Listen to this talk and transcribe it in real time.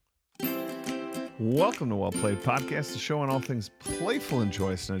Welcome to Well Played Podcast, the show on all things playful and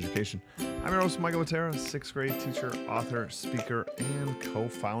joyous in education. I'm your host, Michael Matera, sixth grade teacher, author, speaker, and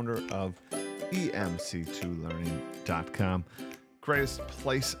co-founder of EMC2Learning.com. Greatest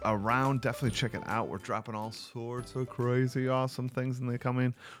place around. Definitely check it out. We're dropping all sorts of crazy, awesome things in the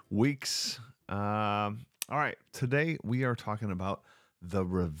coming weeks. All right, today we are talking about The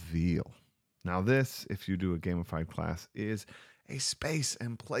Reveal. Now this, if you do a gamified class, is a space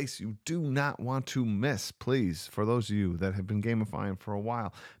and place you do not want to miss. Please, for those of you that have been gamifying for a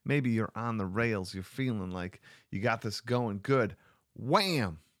while, maybe you're on the rails, you're feeling like you got this going good.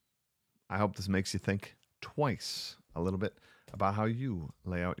 Wham! I hope this makes you think twice a little bit about how you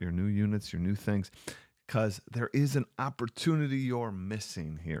lay out your new units, your new things, because there is an opportunity you're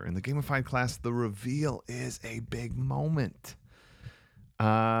missing here. In the gamified class, the reveal is a big moment.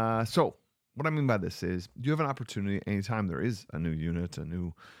 So what I mean by this is you have an opportunity anytime there is a new unit, a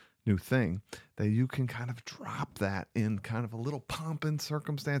new thing, that you can kind of drop that in kind of a little pomp and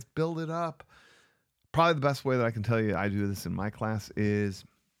circumstance, build it up. Probably the best way that I can tell you I do this in my class is,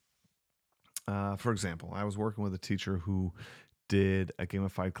 for example, I was working with a teacher who did a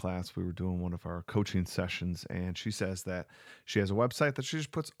gamified class. We were doing one of our coaching sessions, and she says that she has a website that she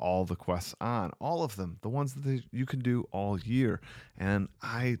just puts all the quests on, all of them, the ones that you can do all year. And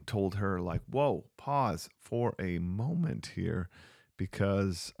I told her, like, whoa, pause for a moment here,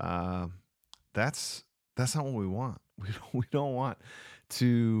 because that's not what we want. We don't want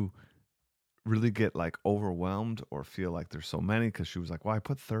to really get like overwhelmed or feel like there's so many, because she was like, well, I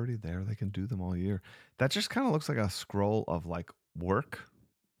put 30 there, they can do them all year. That just kind of looks like a scroll of like work,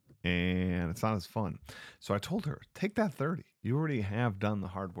 and it's not as fun. So I told her, take that 30. You already have done the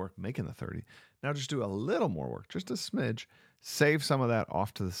hard work making the 30. Now just do a little more work, just a smidge, save some of that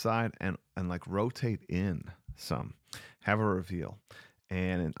off to the side, and like rotate in some, have a reveal.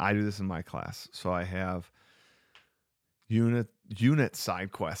 And I do this in my class. So I have unit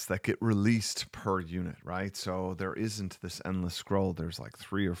side quests that get released per unit, right? So there isn't this endless scroll. There's like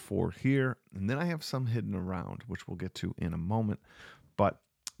 3 or 4 here, and then I have some hidden around, which we'll get to in a moment. But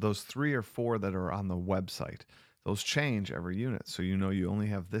those 3 or 4 that are on the website, those change every unit. So you know you only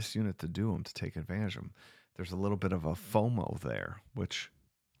have this unit to do them, to take advantage of them. There's a little bit of a FOMO there, which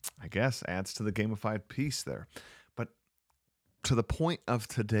I guess adds to the gamified piece there. But to the point of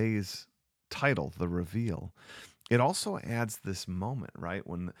today's title, The Reveal, it also adds this moment, right?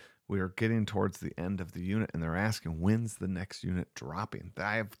 When we are getting towards the end of the unit and they're asking, when's the next unit dropping?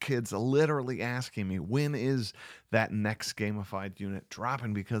 I have kids literally asking me, when is that next gamified unit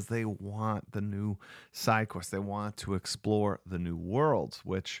dropping? Because they want the new side quest. They want to explore the new worlds,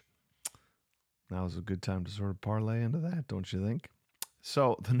 which now is a good time to sort of parlay into that, don't you think?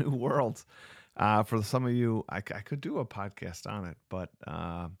 So the new worlds, for some of you, I could do a podcast on it, but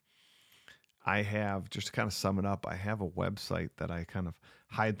I have, just to kind of sum it up, I have a website that I kind of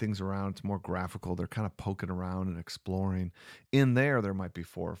hide things around. It's more graphical. They're kind of poking around and exploring. In there might be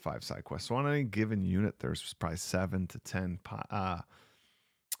 4 or 5 side quests. So on any given unit, there's probably 7 to 10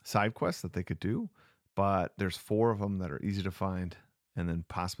 side quests that they could do. But there's 4 of them that are easy to find, and then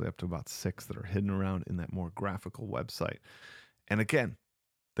possibly up to about 6 that are hidden around in that more graphical website. And again,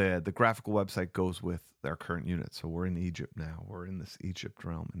 the graphical website goes with our current unit. So we're in Egypt now. We're in this Egypt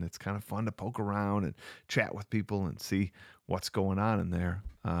realm, and it's kind of fun to poke around and chat with people and see what's going on in there.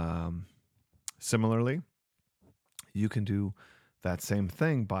 Similarly, you can do that same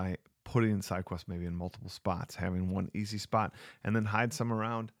thing by putting side quests maybe in multiple spots, having one easy spot, and then hide some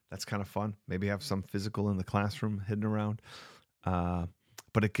around. That's kind of fun. Maybe have some physical in the classroom hidden around.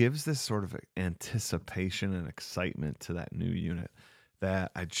 But it gives this sort of anticipation and excitement to that new unit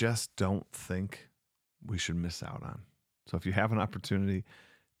that I just don't think we should miss out on. So if you have an opportunity,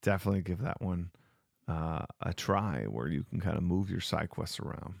 definitely give that one a try, where you can kind of move your side quests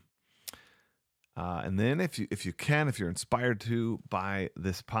around. And then if you're inspired to by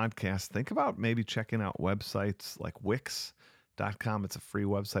this podcast, think about maybe checking out websites like Wix.com. It's a free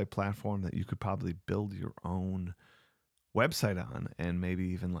website platform that you could probably build your own website on, and maybe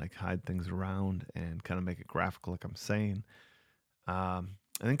even like hide things around and kind of make it graphical, like I'm saying. And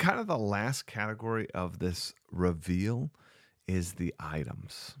then kind of the last category of this reveal is the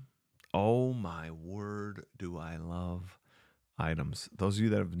items. Oh my word, do I love items. Those of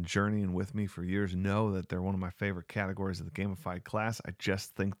you that have been journeying with me for years know that they're one of my favorite categories of the gamified class. I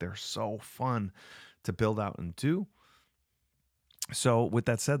just think they're so fun to build out and do. So with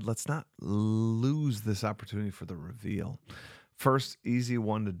that said, let's not lose this opportunity for the reveal. First, easy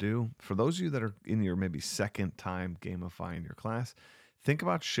one to do. For those of you that are in your maybe second time gamifying your class, think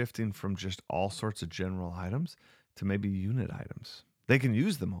about shifting from just all sorts of general items to maybe unit items. They can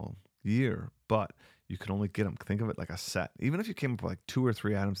use them all. year, but you can only get them. Think of it like a set. Even if you came up with like 2 or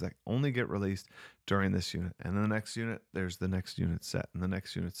 3 items that only get released during this unit, and then the next unit, there's the next unit set, and the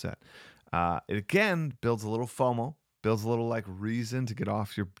next unit set. It again builds a little FOMO, builds a little like reason to get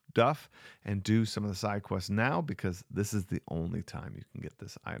off your duff and do some of the side quests now, because this is the only time you can get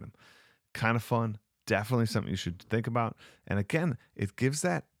this item. Kind of fun. Definitely something you should think about. And again, it gives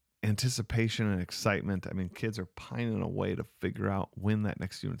that anticipation and excitement. I mean, kids are pining away to figure out when that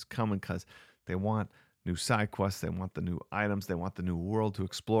next unit's coming, because they want new side quests, they want the new items, they want the new world to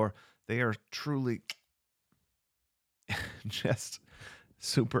explore. They are truly just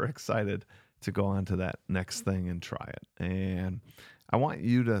super excited to go on to that next thing and try it. And I want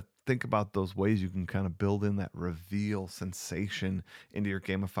you to think about those ways you can kind of build in that reveal sensation into your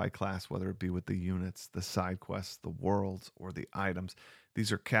gamified class, whether it be with the units, the side quests, the worlds, or the items.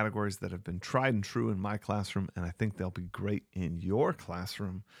 These are categories that have been tried and true in my classroom, and I think they'll be great in your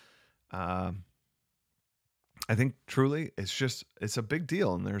classroom. I think truly it's a big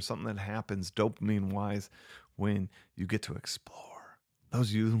deal, and there's something that happens dopamine wise when you get to explore. Those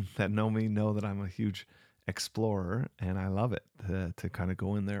of you that know me know that I'm a huge explorer, and I love it to kind of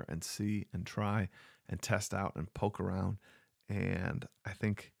go in there and see and try and test out and poke around. And I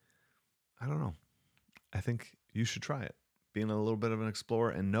think you should try it, being a little bit of an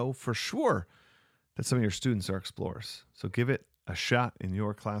explorer, and know for sure that some of your students are explorers. So give it a shot in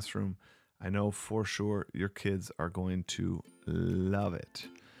your classroom. I know for sure your kids are going to love it.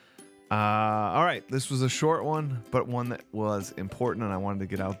 All right, this was a short one, but one that was important, and I wanted to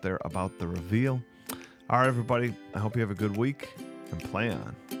get out there about the reveal. All right, everybody, I hope you have a good week, and play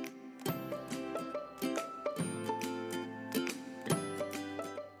on.